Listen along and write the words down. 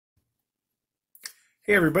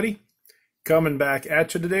Hey everybody, coming back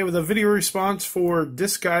at you today with a video response for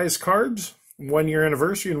Disguise Cards, 1 year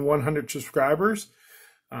anniversary and 100 subscribers.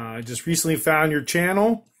 I just recently found your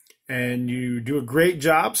channel and you do a great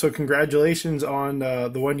job, so congratulations on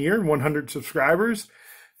the 1 year and 100 subscribers.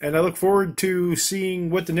 And I look forward to seeing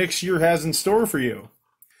what the next year has in store for you.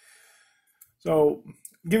 So, I'll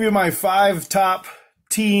give you my 5 top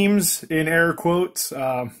teams in air quotes.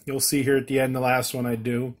 You'll see here at the end the last one I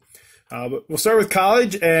do. But we'll start with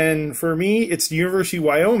college, and for me, it's the University of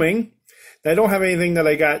Wyoming. I don't have anything that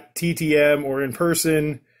I got TTM or in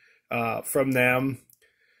person from them,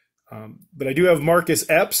 but I do have Marcus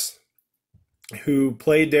Epps, who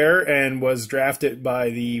played there and was drafted by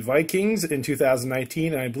the Vikings in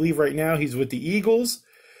 2019, and I believe right now he's with the Eagles.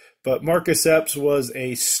 But Marcus Epps was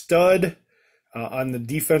a stud on the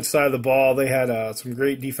defense side of the ball. They had some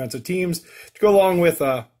great defensive teams to go along with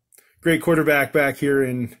a great quarterback back here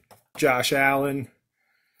in Josh Allen.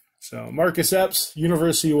 So Marcus Epps,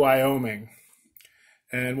 University of Wyoming.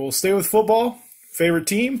 And we'll stay with football. Favorite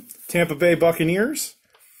team, Tampa Bay Buccaneers.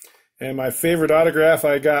 And my favorite autograph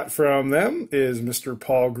I got from them is Mr.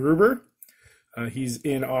 Paul Gruber. He's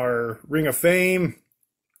in our Ring of Fame.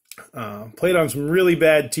 Played on some really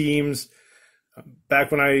bad teams.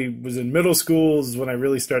 Back when I was in middle school is when I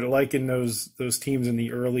really started liking those teams in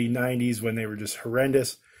the early 90s when they were just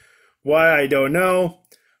horrendous. Why, I don't know.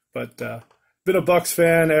 But been a Bucs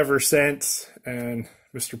fan ever since, and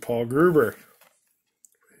Mr. Paul Gruber,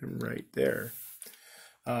 right there.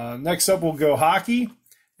 Next up, we'll go hockey,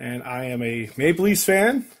 and I am a Maple Leafs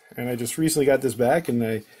fan, and I just recently got this back, and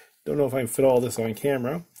I don't know if I can fit all this on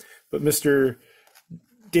camera, but Mr.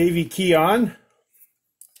 Davy Keon,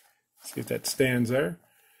 see if that stands there,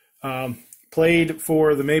 played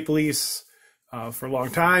for the Maple Leafs for a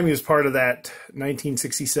long time. He was part of that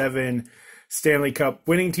 1967 Stanley Cup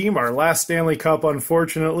winning team, our last Stanley Cup,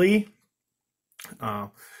 unfortunately.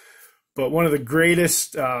 But one of the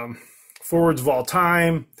greatest forwards of all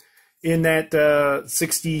time. In that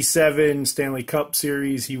 67 Stanley Cup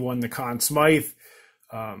series, he won the Conn Smythe.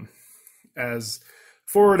 As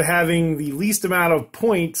forward having the least amount of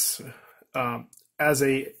points as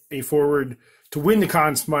a forward to win the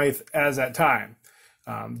Conn Smythe as that time.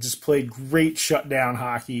 Just played great shutdown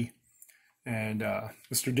hockey. And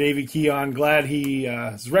Mr. Davy Keon, glad he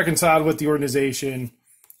is reconciled with the organization,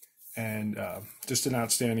 and just an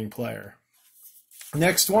outstanding player.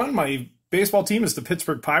 Next one, my baseball team is the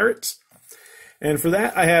Pittsburgh Pirates. And for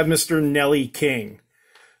that, I have Mr. Nelly King.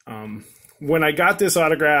 When I got this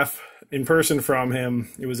autograph in person from him,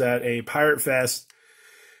 it was at a Pirate Fest,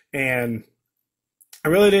 and I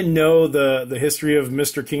really didn't know the history of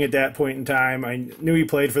Mr. King at that point in time. I knew he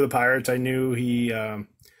played for the Pirates. I knew he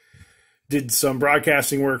did some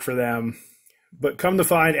broadcasting work for them, but come to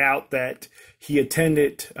find out that he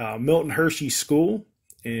attended Milton Hershey School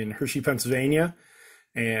in Hershey, Pennsylvania,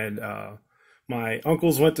 and my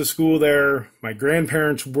uncles went to school there, my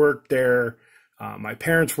grandparents worked there, my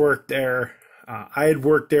parents worked there, I had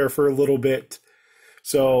worked there for a little bit,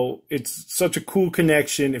 so it's such a cool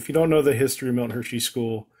connection. If you don't know the history of Milton Hershey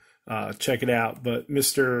School, check it out. But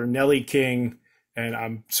Mr. Nelly King, and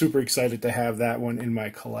I'm super excited to have that one in my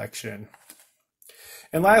collection.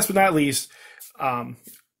 And last but not least, I'm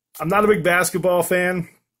not a big basketball fan.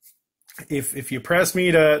 If you press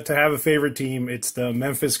me to have a favorite team, it's the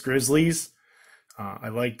Memphis Grizzlies. I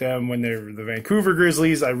like them when they're the Vancouver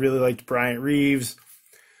Grizzlies. I really liked Bryant Reeves.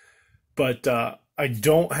 But I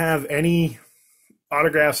don't have any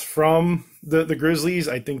autographs from the Grizzlies.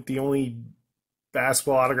 I think the only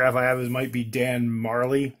basketball autograph I have might be Dan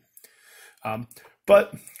Marley.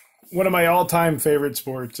 But one of my all-time favorite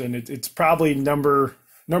sports, and it's probably number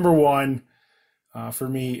one for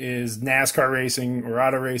me, is NASCAR racing or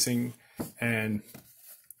auto racing. And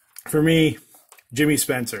for me, Jimmy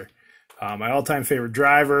Spencer, my all-time favorite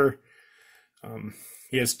driver.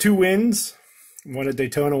 He has 2 wins, one at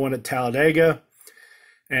Daytona, one at Talladega.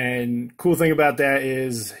 And cool thing about that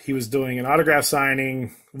is he was doing an autograph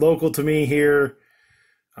signing local to me here.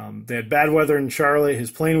 They had bad weather in Charlotte.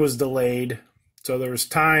 His plane was delayed. So there was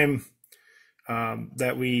time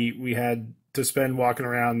that we had to spend walking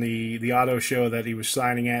around the auto show that he was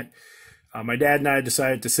signing at. My dad and I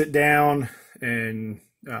decided to sit down and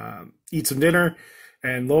eat some dinner.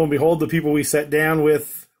 And lo and behold, the people we sat down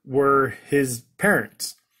with were his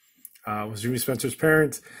parents. Was Jimmy Spencer's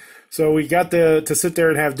parents. So we got to sit there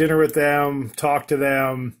and have dinner with them, talk to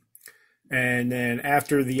them. And then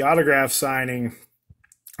after the autograph signing,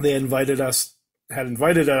 they had invited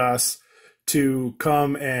us to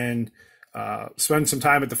come and spend some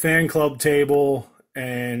time at the fan club table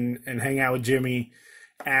and hang out with Jimmy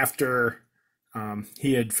after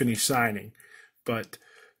he had finished signing. But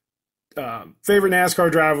favorite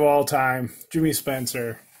NASCAR driver of all time, Jimmy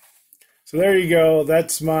Spencer. So there you go.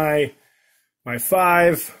 That's my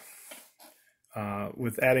 5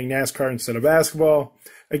 with adding NASCAR instead of basketball.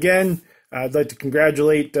 Again, I'd like to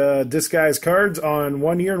congratulate Disguise Cards on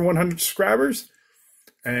 1 year and 100 subscribers.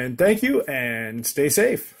 And thank you, and stay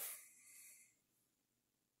safe.